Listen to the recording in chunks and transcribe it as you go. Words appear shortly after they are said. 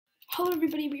Hello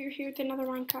everybody, we are here with another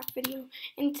Minecraft video,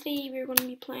 and today we're going to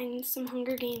be playing some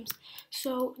Hunger Games.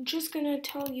 So, just going to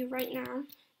tell you right now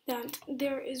that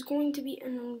there is going to be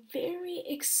a very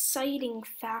exciting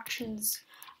factions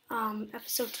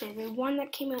episode today. There's one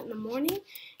that came out in the morning, and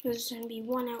there's going to be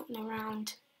one out in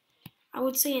around, I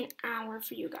would say, an hour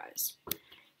for you guys.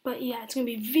 But yeah, it's going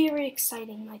to be very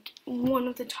exciting, like one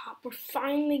of the top. We're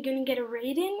finally going to get a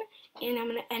raid in, and I'm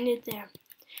going to end it there.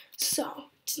 So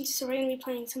we're going to be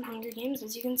playing some Hunger Games,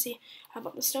 as you can see. I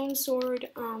bought the stone sword,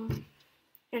 and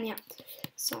yeah.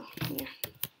 So, yeah.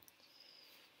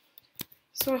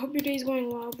 So I hope your day's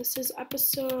going well. This is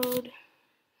episode...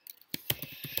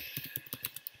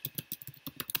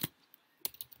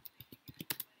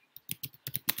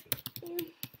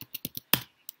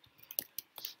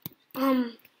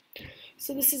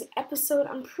 So this is episode,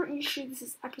 I'm pretty sure this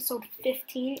is episode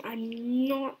 15. I'm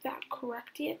not that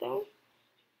correct yet, though.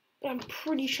 But I'm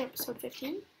pretty sure episode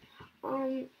 15.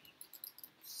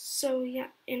 So yeah,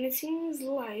 and it seems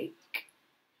like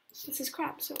this is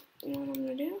crap, so you know what I'm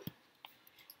gonna do?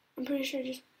 I'm pretty sure I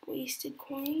just wasted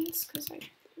coins, because this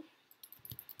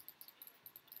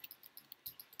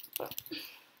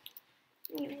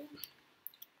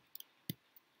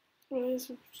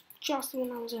was just the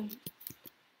one I was in.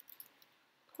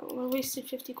 I wasted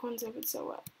 50 coins of it, so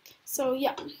what? So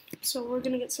yeah, so we're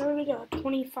gonna get started at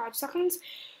 25 seconds.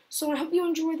 So I hope you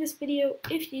enjoyed this video.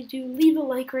 If you do, leave a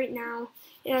like right now.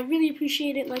 Yeah, I really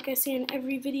appreciate it. Like I say in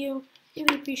every video,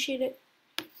 really appreciate it.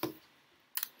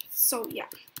 So yeah.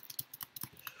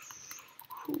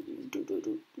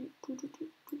 And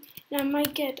I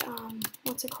might get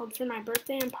what's it called for my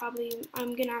birthday.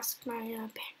 I'm gonna ask my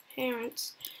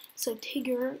parents, so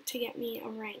Tigger, to get me a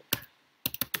rank.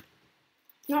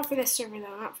 Not for this server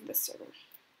though. Not for this server.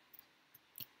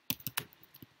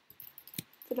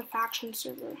 For the faction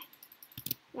server,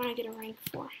 I want to get a rank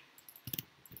for.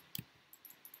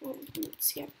 Oh,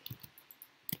 boots, yep.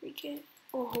 3K.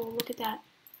 Oh, look at that.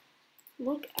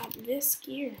 Look at this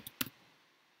gear.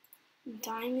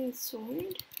 Diamond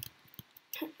sword.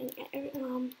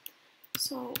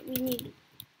 So we need,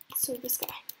 so this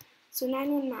guy. So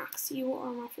 9-1 max, you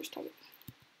are my first target.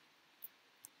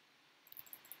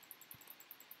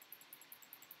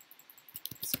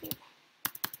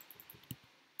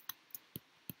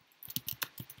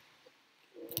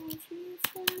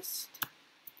 First.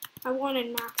 I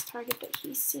wanted max target, but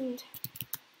he seemed.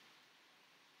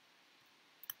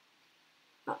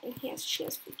 Oh, and she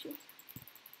has food too.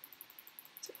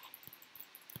 So.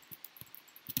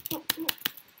 Oh.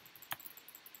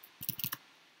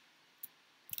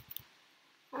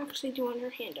 I actually do want her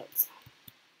handouts.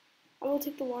 I will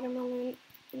take the watermelon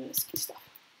and this stuff.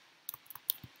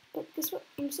 But guess what?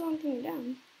 I'm still hunting it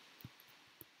down.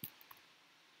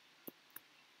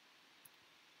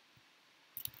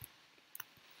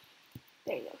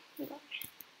 There you go. We got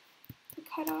the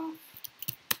cutoff.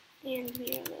 And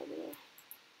we are a little bit of.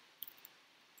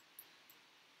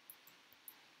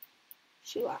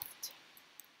 She left.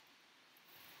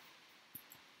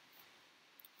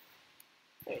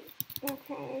 There you go.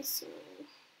 Okay, so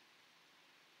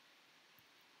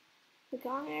the guy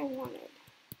I wanted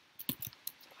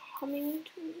coming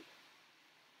to me.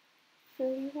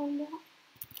 31 blocks.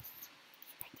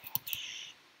 Right there.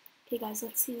 Okay, guys,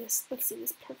 let's see this. Let's see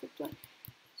this perfect one.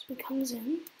 So he comes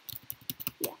in.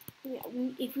 Yeah.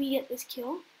 If we get this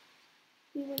kill,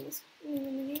 we win this. We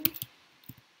win the game.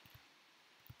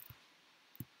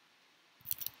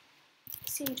 I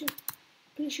see him too.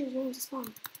 Pretty sure he's going to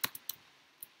spawn.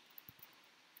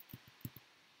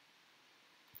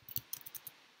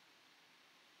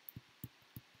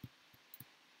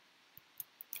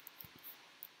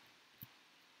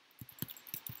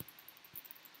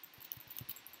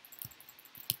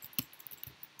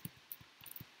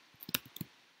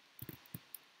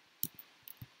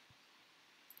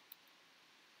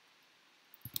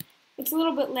 It's a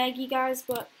little bit laggy, guys,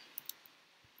 but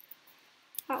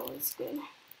that was good.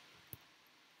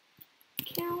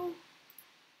 Kill.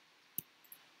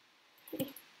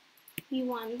 We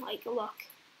won. Like, look.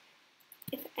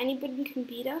 If anybody can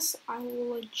beat us, I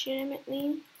will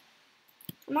legitimately.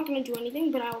 I'm not going to do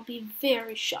anything, but I will be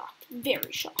very shocked.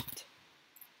 Very shocked.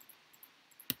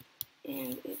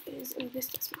 And it is a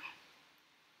Vista Smile.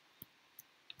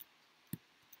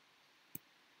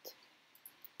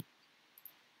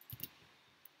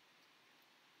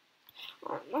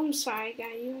 I'm sorry,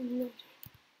 guy. You have no.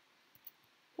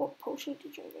 What potion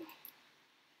did you get?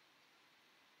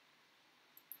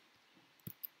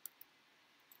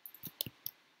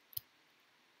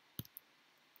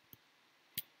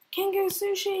 Kengo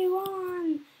Sushi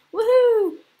won!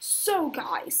 Woohoo! So,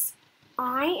 guys,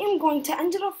 I am going to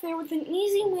end it off there with an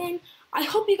easy win. I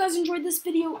hope you guys enjoyed this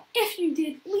video. If you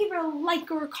did, leave a like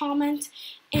or a comment.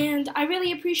 And I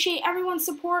really appreciate everyone's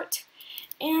support.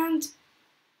 And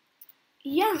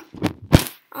yeah.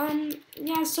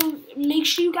 So make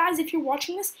sure you guys, if you're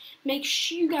watching this, make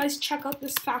sure you guys check out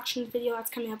this factions video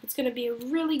that's coming up. It's going to be a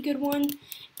really good one.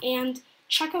 And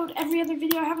check out every other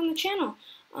video I have on the channel.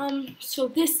 So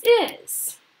this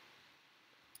is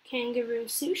Kangaroo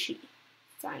Sushi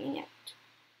signing out.